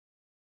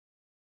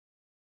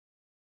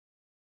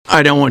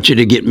I don't want you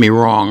to get me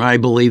wrong. I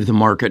believe the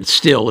market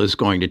still is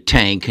going to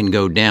tank and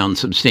go down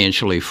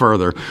substantially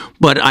further.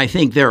 But I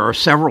think there are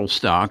several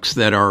stocks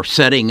that are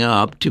setting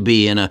up to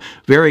be in a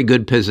very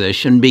good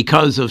position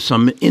because of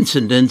some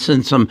incidents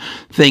and some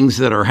things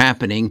that are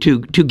happening to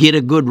get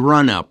a good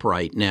run up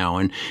right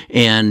now.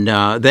 And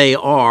they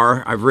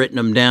are, I've written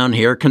them down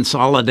here,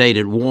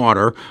 Consolidated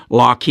Water,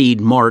 Lockheed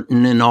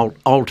Martin, and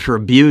Ultra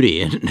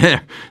Beauty.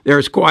 And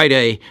there's quite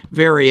a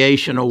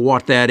variation of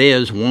what that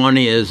is. One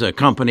is a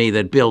company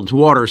that builds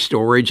water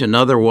storage,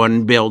 another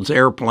one builds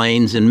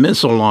airplanes and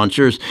missile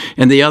launchers,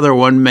 and the other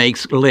one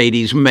makes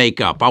ladies'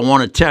 makeup. I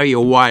want to tell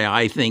you why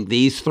I think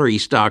these three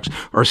stocks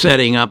are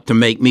setting up to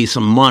make me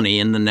some money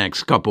in the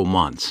next couple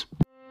months.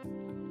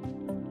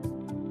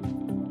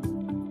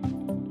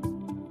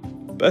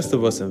 Best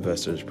of Us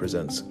Investors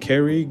presents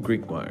Kerry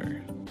Griegmeier.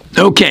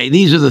 Okay,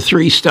 these are the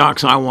three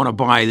stocks I want to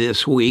buy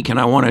this week, and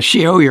I want to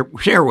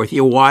share with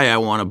you why I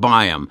want to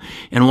buy them.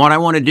 And what I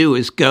want to do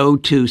is go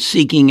to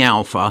Seeking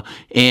Alpha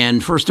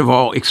and, first of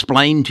all,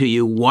 explain to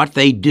you what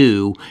they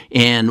do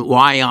and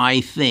why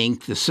I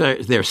think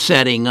they're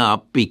setting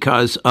up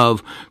because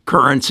of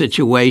current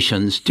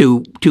situations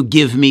to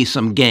give me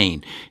some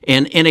gain.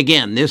 And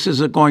again, this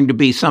is going to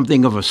be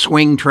something of a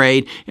swing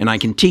trade, and I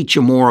can teach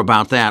you more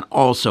about that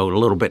also a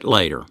little bit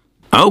later.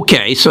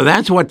 Okay, so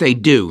that's what they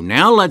do.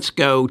 Now let's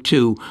go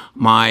to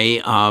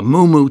my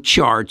Moo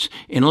charts,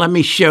 and let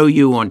me show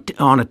you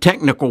on a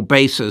technical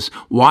basis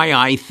why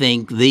I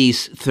think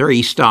these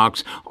three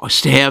stocks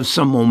have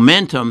some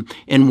momentum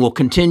and will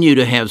continue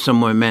to have some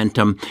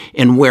momentum,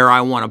 and where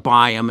I want to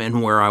buy them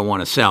and where I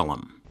want to sell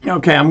them.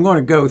 Okay, I'm going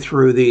to go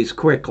through these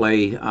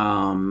quickly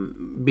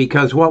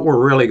because what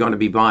we're really going to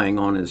be buying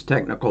on is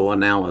technical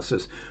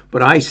analysis.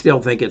 But I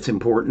still think it's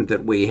important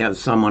that we have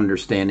some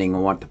understanding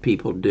of what the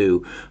people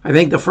do. I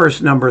think the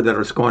first number that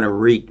is going to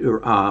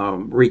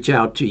reach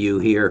out to you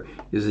here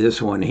is this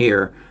one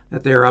here,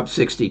 that they're up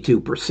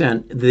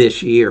 62%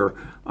 this year,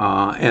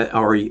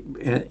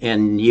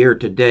 and year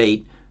to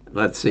date.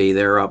 Let's see,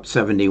 they're up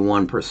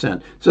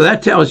 71%. So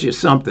that tells you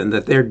something,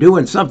 that they're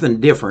doing something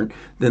different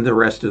than the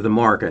rest of the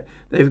market.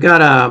 They've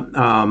got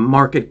a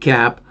market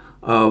cap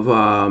of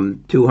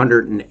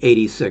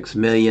 286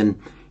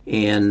 million,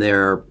 and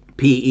their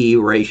PE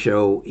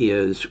ratio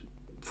is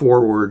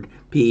forward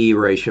PE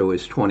ratio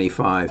is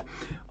 25.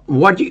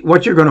 What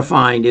you're going to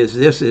find is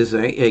this is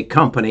a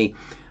company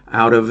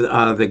out of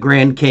the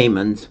Grand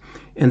Caymans,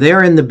 and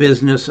they're in the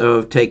business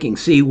of taking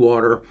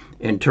seawater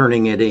and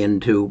turning it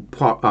into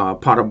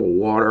potable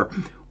water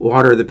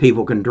that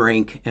people can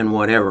drink and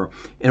whatever.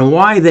 And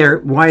why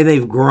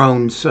they've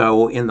grown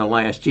so in the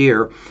last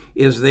year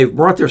is they've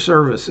brought their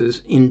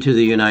services into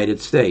the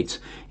United States,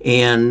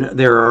 and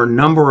there are a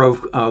number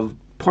of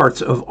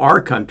parts of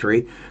our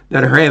country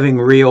that are having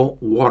real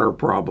water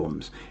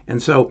problems.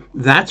 And so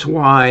that's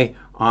why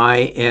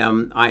I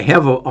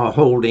have a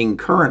holding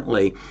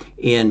currently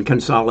in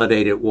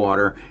Consolidated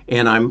Water,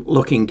 and I'm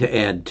looking to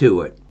add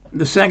to it.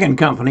 The second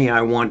company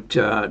I want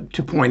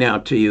to point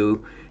out to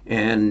you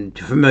and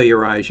to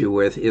familiarize you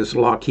with is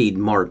Lockheed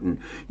Martin.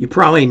 You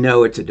probably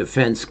know it's a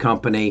defense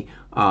company,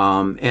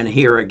 and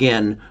here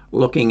again,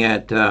 looking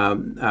at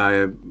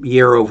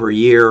year over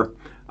year,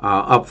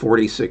 up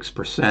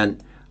 46%,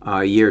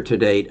 year to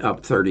date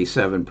up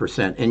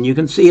 37%. And you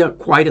can see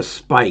quite a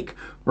spike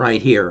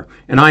right here.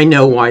 And I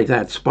know why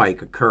that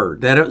spike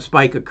occurred. That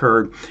spike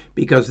occurred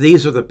because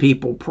these are the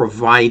people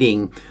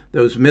providing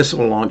those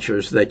missile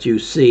launchers that you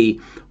see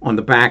on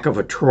the back of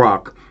a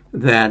truck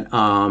that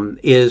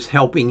is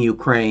helping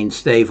Ukraine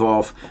stave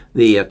off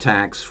the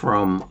attacks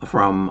from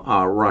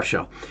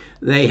Russia.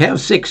 They have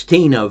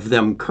 16 of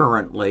them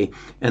currently,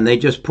 and they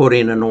just put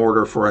in an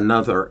order for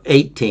another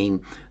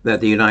 18 that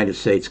the United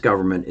States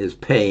government is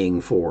paying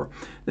for.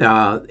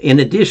 In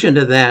addition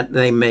to that,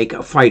 they make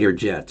fighter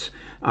jets.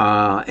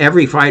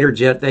 Every fighter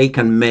jet they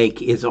can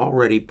make is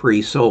already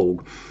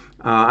pre-sold.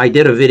 I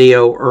did a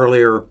video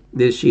earlier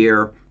this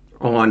year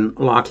on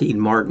Lockheed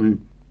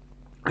Martin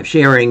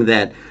sharing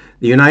that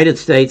the United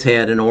States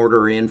had an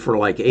order in for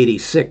like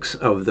 86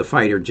 of the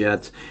fighter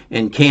jets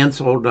and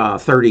canceled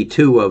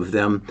 32 of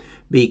them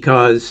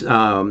because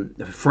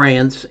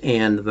France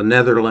and the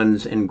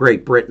Netherlands and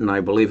Great Britain,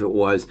 I believe it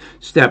was,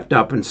 stepped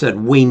up and said,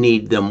 we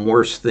need them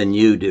worse than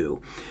you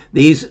do.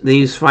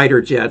 These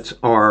fighter jets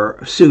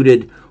are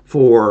suited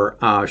for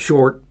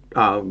short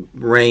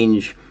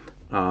range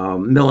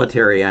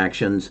military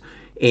actions,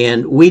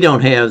 and we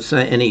don't have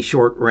any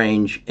short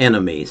range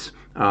enemies.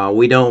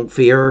 We don't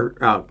fear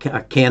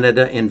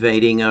Canada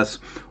invading us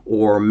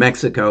or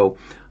Mexico,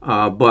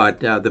 but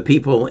the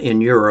people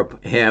in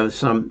Europe have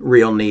some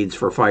real needs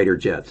for fighter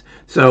jets.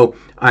 So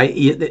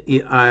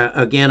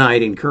again,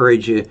 I'd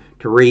encourage you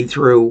to read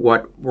through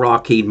what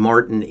Lockheed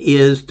Martin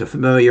is, to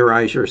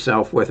familiarize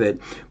yourself with it.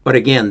 But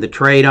again, the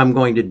trade I'm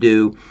going to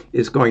do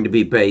is going to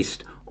be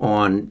based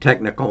on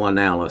technical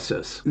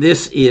analysis.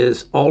 This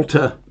is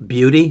Ulta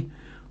Beauty.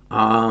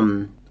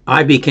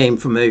 I became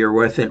familiar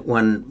with it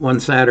one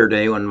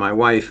Saturday when my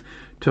wife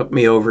took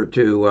me over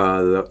to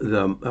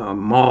the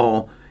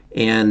mall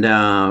and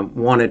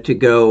wanted to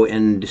go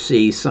and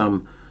see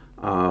some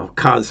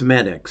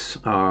cosmetics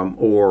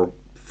or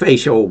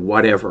facial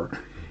whatever.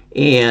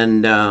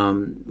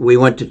 And we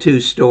went to two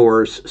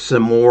stores,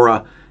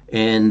 Samora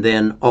and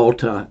then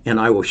Ulta, and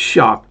I was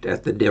shocked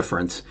at the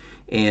difference.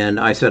 And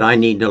I said, I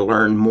need to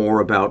learn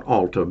more about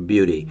Ulta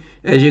Beauty.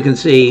 As you can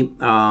see,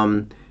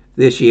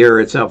 this year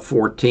it's up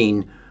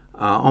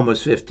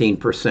almost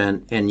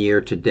 15%, and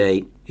year to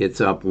date it's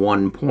up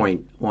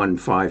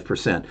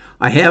 1.15%.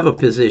 I have a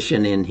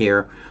position in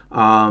here,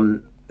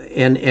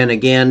 and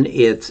again,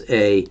 it's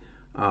a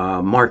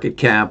market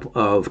cap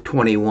of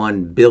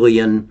 21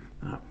 billion.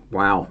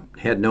 Wow,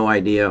 had no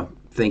idea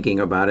thinking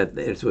about it.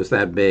 It was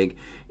that big,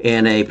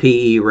 and a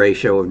PE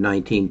ratio of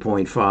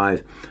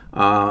 19.5.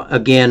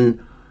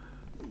 Again,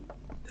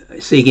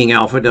 Seeking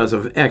Alpha does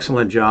an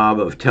excellent job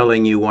of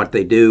telling you what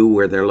they do,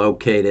 where they're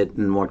located,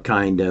 and what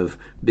kind of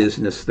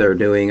business they're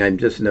doing. I'm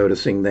just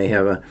noticing they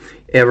have a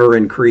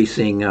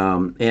ever-increasing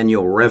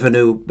annual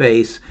revenue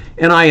base,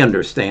 and I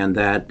understand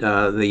that.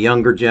 The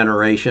younger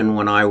generation,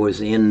 when I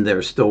was in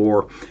their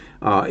store,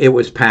 it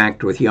was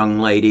packed with young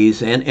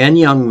ladies and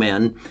young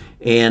men.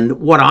 And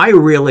what I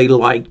really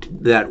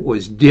liked that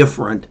was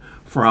different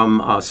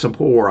from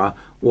Sephora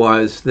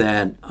was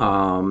that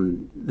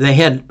they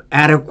had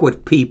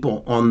adequate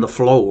people on the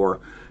floor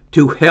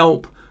to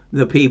help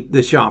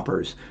the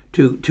shoppers,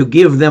 to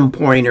give them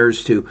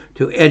pointers, to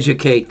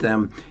educate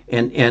them,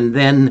 and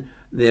then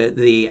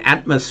the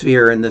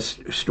atmosphere in this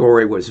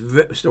store was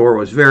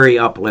very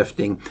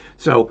uplifting.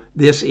 So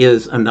this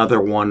is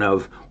another one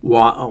of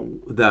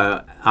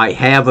I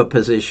have a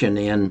position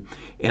in,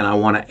 and I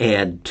want to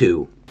add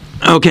to.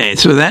 Okay,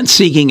 so that's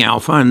Seeking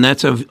Alpha, and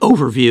that's an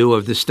overview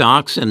of the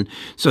stocks, and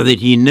so that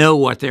you know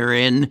what they're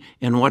in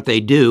and what they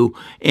do.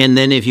 And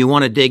then if you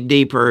want to dig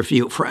deeper,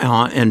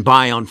 and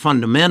buy on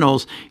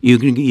fundamentals, you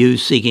can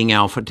use Seeking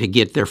Alpha to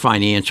get their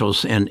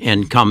financials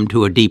and come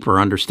to a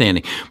deeper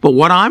understanding. But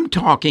what I'm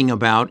talking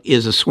about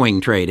is a swing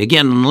trade.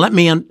 Again, let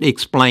me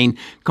explain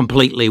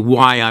completely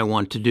why I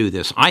want to do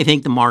this. I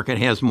think the market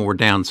has more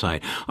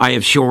downside. I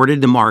have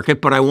shorted the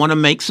market, but I want to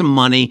make some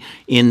money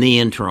in the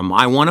interim.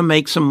 I want to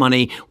make some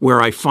money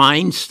where I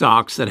find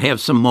stocks that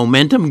have some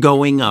momentum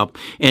going up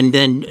and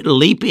then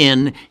leap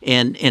in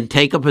and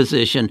take a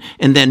position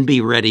and then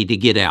be ready to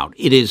get out.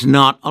 It is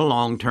not a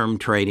long-term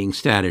trading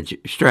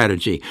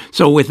strategy.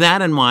 So with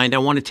that in mind, I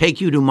want to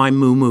take you to my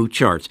Moo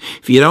charts.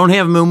 If you don't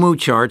have Moo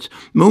charts,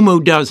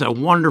 Moo does a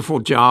wonderful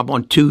job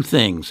on two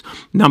things.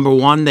 Number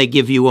one, they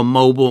give you a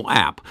mobile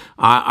app.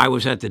 I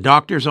was at the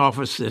doctor's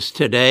office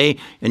today,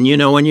 and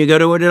when you go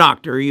to a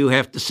doctor, you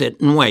have to sit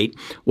and wait.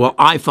 Well,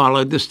 I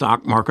followed the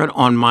stock market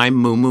on my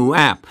Moo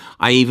app.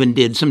 I even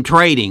did some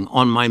trading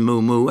on my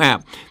Moo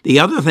app. The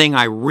other thing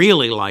I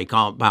really like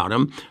about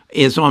them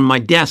is on my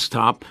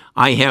desktop,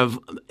 I have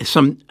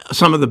some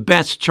of the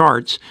best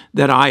charts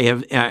that I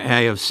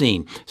have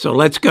seen. So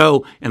let's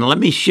go and let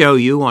me show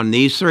you on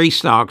these three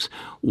stocks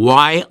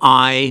why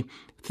I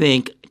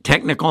think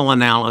technical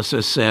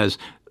analysis says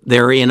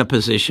they're in a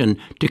position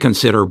to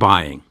consider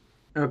buying.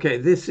 Okay,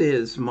 this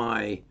is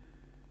my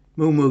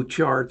Moo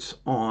charts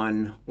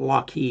on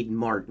Lockheed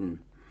Martin.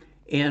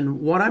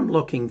 And what I'm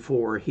looking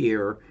for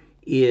here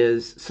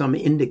is some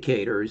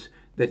indicators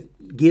that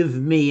give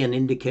me an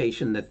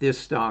indication that this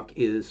stock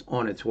is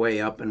on its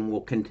way up and will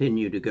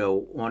continue to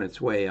go on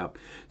its way up.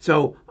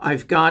 So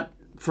I've got,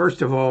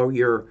 first of all,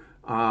 your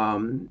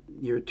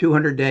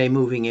 200-day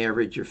moving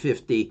average, your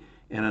 50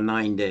 and a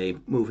 9-day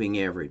moving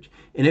average.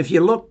 And if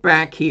you look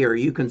back here,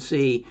 you can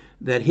see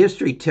that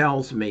history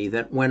tells me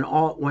that when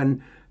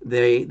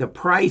the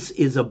price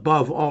is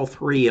above all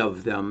three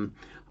of them,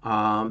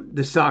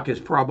 the stock is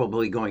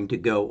probably going to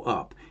go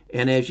up.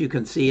 And as you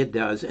can see, it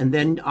does. And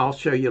then I'll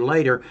show you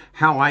later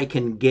how I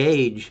can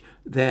gauge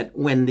that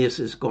when this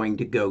is going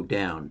to go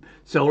down.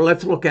 So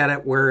let's look at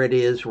it where it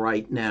is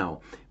right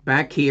now.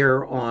 Back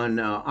here on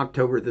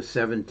October the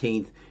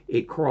 17th,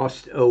 it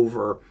crossed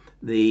over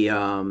the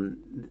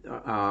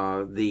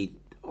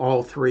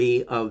all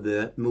three of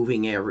the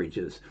moving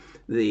averages,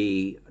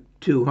 the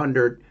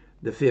 200,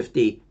 the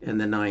 50, and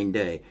the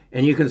 9-day.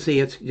 And you can see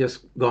it's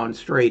just gone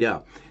straight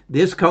up.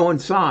 This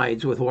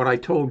coincides with what I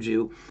told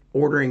you,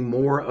 ordering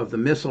more of the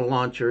missile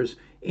launchers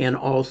and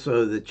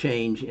also the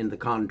change in the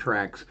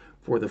contracts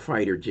for the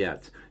fighter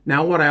jets.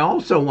 Now, what I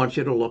also want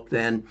you to look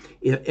then,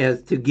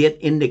 as to get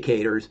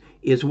indicators,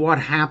 is what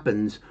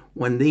happens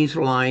when these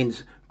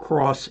lines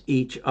cross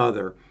each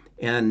other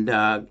and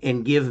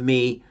give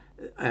me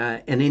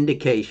an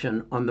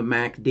indication on the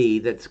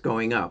MACD that's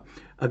going up.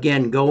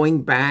 Again,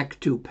 going back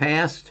to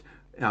past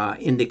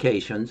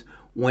indications,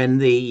 when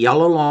the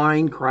yellow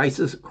line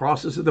crosses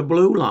the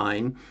blue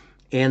line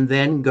and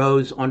then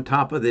goes on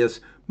top of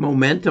this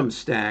momentum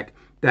stack,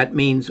 that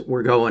means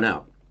we're going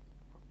up.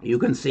 You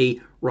can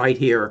see right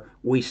here,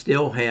 we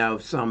still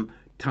have some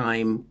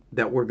time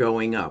that we're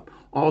going up.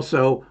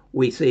 Also,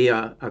 we see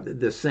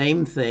the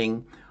same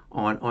thing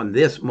on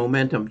this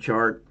momentum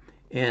chart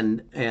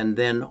and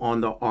then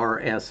on the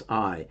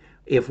RSI.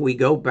 If we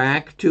go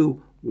back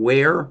to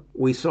where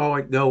we saw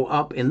it go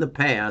up in the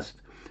past,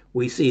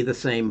 we see the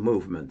same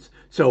movements.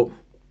 So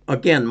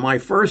again, my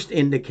first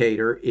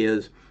indicator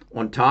is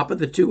on top of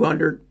the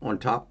 200, on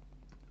top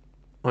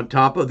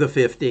of the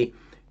 50,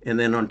 and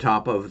then on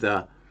top of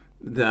the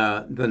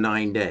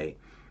 9-day.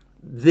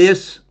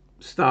 This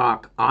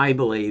stock, I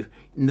believe,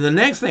 the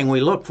next thing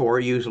we look for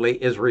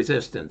usually is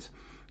resistance,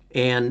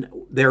 and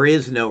there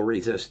is no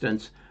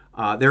resistance.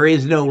 There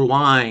is no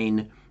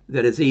line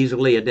that is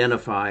easily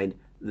identified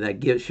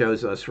that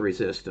shows us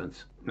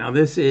resistance. Now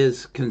this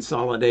is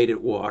Consolidated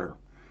Water,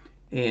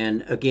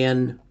 and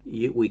again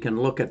we can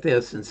look at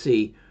this and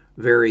see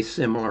very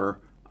similar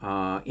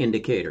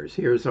indicators.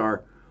 Here's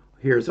our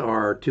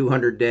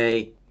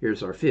 200-day,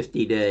 here's our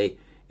 50-day,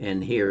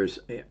 and here's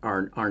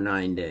our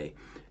 9-day.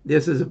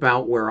 This is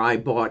about where I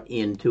bought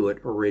into it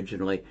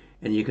originally,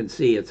 and you can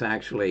see it's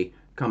actually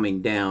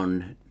coming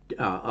down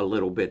a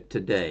little bit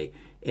today.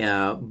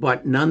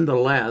 But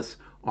nonetheless,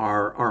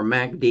 our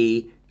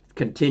MACD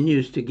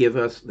continues to give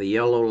us the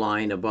yellow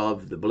line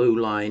above the blue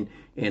line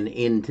and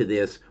into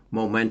this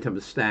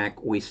momentum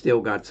stack. We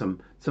still got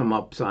some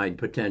upside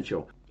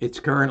potential.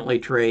 It's currently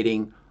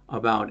trading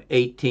about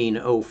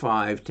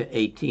 1805 to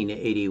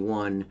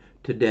 1881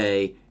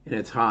 today, and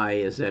its high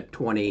is at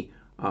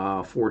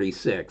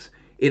 2046.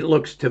 It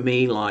looks to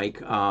me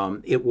like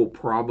it will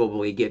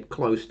probably get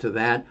close to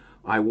that.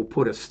 I will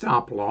put a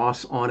stop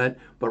loss on it,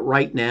 but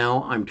right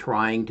now I'm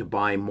trying to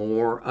buy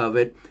more of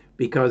it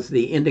because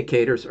the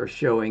indicators are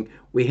showing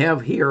we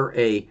have here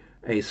a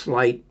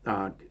slight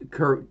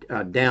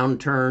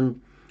downturn.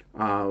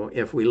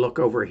 If we look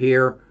over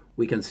here,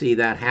 we can see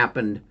that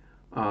happened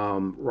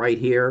right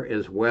here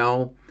as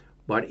well,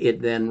 but it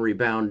then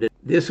rebounded.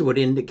 This would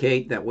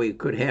indicate that we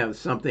could have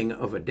something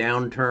of a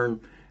downturn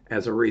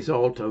as a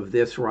result of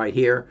this right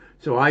here.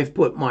 So I've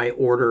put my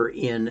order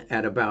in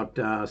at about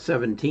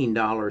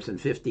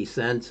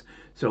 $17.50.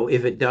 So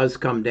if it does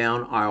come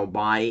down, I'll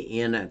buy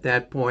in at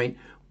that point.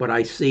 But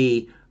I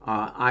see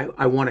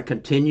I want to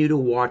continue to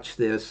watch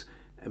this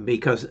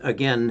because,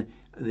 again,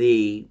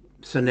 the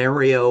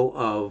scenario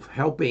of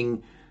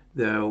helping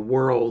the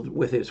world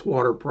with its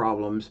water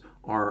problems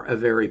are a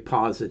very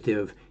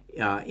positive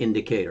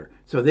indicator.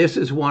 So this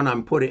is one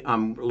I'm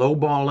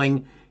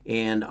lowballing,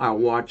 and I'll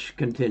watch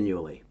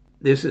continually.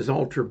 This is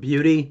Ultra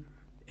Beauty,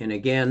 and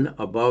again,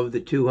 above the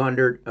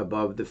 200,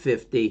 above the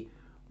 50,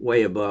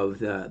 way above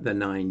the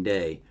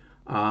 9-day.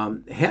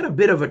 Had a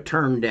bit of a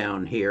turn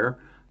down here,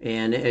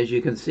 and as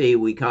you can see,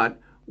 we got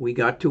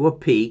to a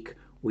peak.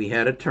 We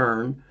had a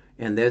turn,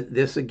 and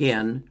this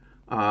again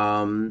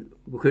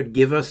could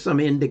give us some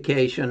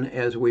indication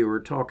as we were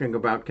talking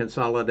about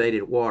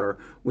Consolidated Water.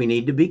 We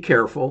need to be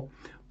careful,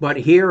 but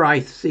here I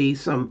see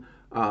some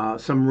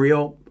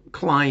real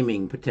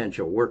climbing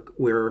potential.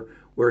 We're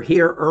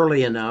here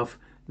early enough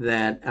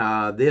that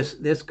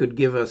this could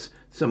give us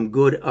some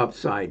good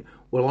upside.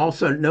 We'll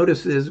also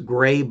notice this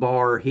gray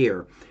bar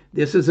here.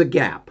 This is a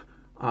gap,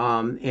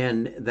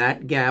 and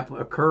that gap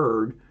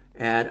occurred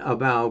at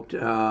about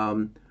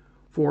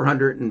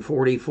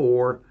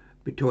 444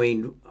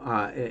 between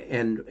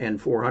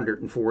and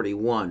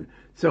 441.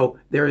 So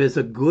there is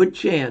a good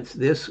chance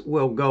this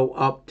will go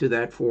up to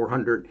that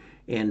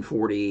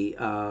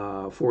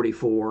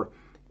 444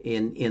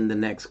 in the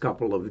next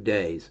couple of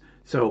days.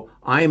 So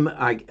I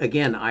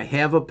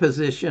have a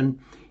position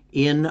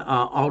in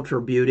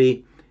Ultra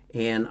Beauty,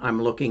 and I'm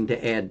looking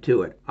to add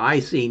to it. I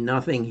see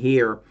nothing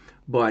here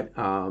but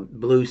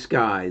blue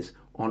skies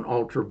on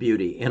Ultra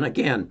Beauty. And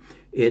again,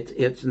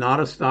 it's not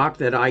a stock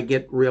that I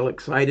get real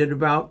excited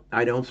about.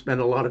 I don't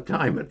spend a lot of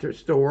time at their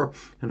store,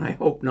 and I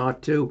hope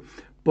not to.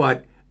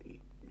 But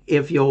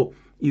if you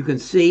can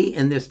see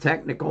in this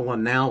technical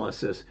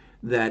analysis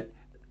that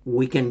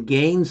we can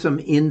gain some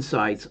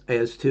insights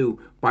as to,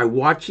 by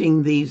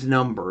watching these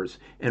numbers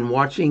and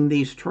watching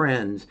these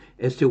trends,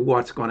 as to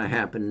what's going to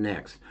happen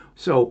next.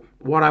 So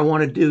what I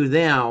want to do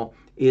now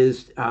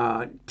is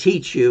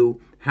teach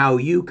you how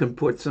you can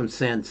put some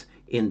sense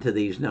into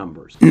these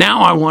numbers.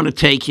 Now I want to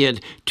take you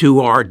to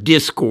our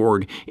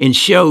Discord and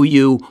show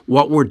you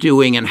what we're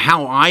doing and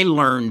how I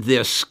learned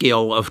this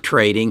skill of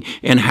trading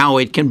and how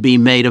it can be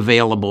made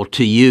available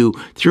to you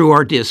through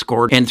our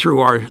Discord and through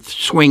our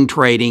swing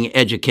trading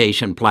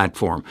education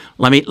platform.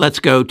 Let's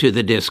go to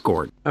the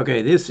Discord.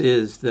 Okay, this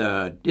is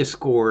the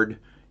Discord,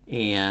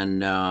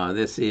 and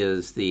this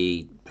is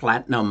the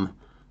Platinum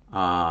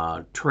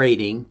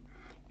Trading,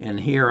 and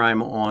here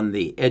I'm on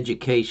the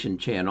education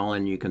channel,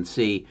 and you can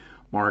see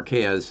Mark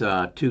has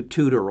two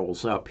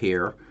tutorials up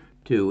here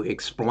to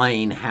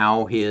explain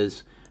how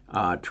his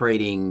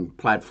trading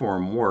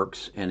platform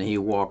works, and he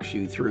walks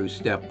you through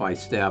step by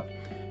step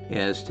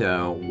as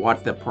to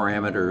what the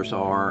parameters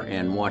are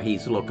and what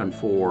he's looking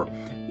for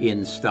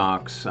in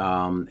stocks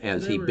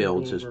as he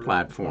builds his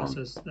platform.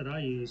 Process that I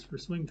use for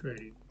swing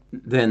trading.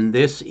 Then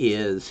this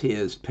is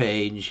his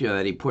page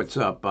that he puts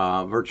up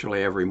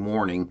virtually every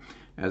morning,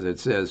 as it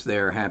says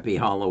there, Happy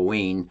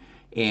Halloween.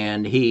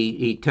 and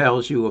he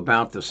tells you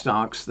about the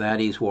stocks that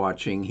he's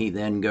watching. He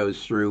then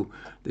goes through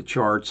the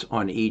charts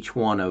on each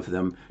one of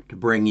them to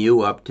bring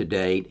you up to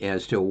date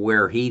as to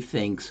where he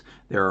thinks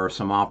there are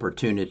some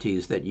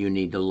opportunities that you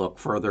need to look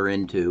further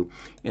into.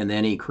 And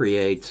then he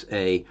creates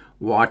a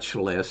watch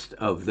list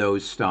of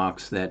those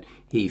stocks that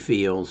he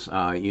feels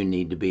you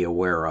need to be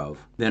aware of.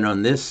 Then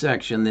on this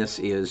section, this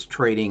is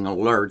trading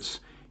alerts.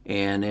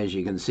 And as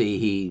you can see,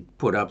 he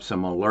put up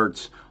some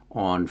alerts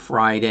on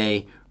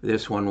Friday.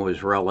 This one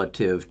was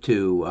relative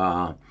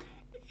to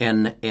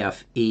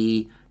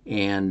NFE,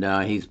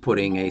 and he's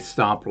putting a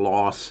stop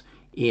loss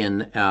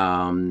in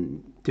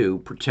to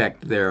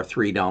protect their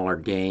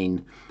 $3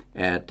 gain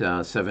at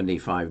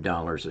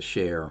 $75 a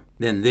share.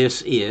 Then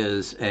this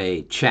is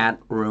a chat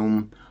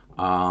room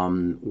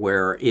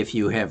where if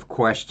you have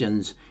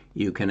questions,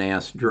 you can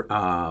ask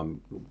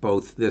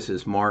both. This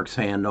is Mark's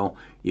handle.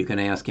 You can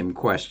ask him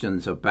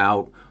questions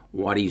about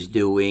what he's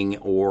doing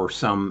or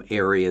some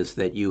areas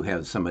that you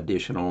have some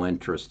additional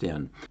interest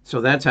in.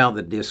 So that's how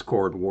the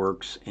Discord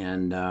works,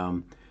 and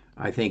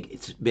I think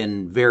it's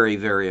been very,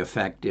 very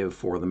effective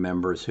for the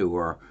members who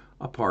are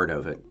a part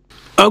of it.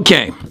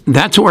 Okay,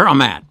 that's where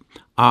I'm at.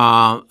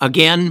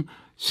 Again,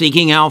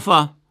 Seeking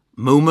Alpha,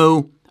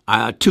 Moomoo,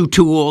 two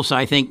tools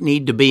I think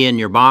need to be in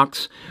your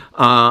box.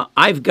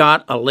 I've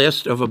got a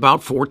list of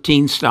about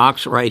 14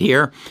 stocks right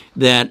here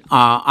that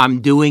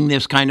I'm doing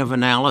this kind of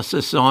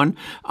analysis on.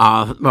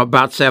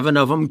 About 7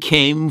 of them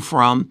came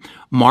from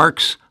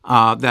Mark's,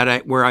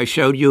 where I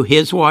showed you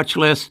his watch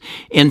list.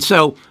 And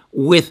so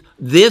with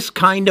this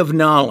kind of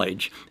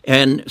knowledge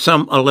and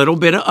a little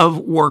bit of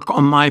work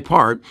on my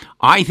part,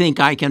 I think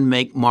I can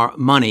make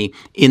money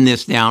in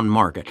this down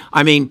market.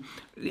 I mean,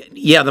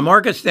 yeah, the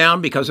market's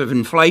down because of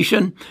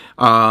inflation,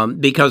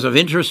 because of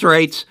interest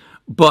rates,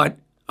 but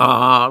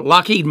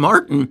Lockheed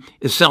Martin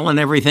is selling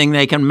everything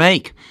they can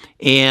make.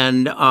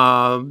 And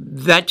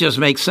that just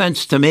makes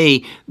sense to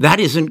me. That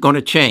isn't going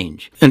to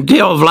change.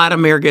 Until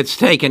Vladimir gets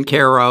taken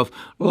care of,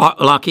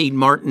 Lockheed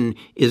Martin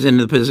is in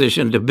the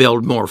position to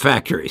build more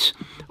factories.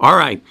 All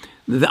right.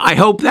 I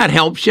hope that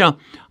helps you.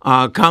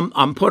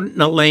 I'm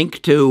putting a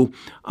link to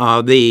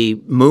the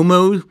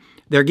Moomoo.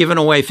 They're giving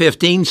away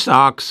 15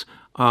 stocks.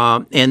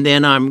 And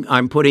then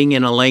I'm putting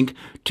in a link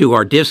to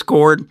our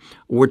Discord.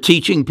 We're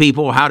teaching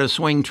people how to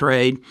swing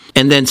trade,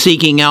 and then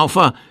Seeking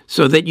Alpha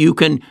so that you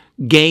can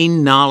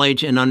gain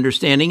knowledge and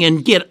understanding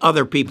and get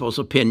other people's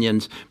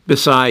opinions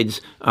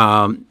besides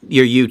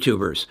your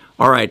YouTubers.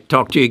 All right,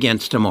 talk to you again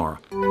tomorrow.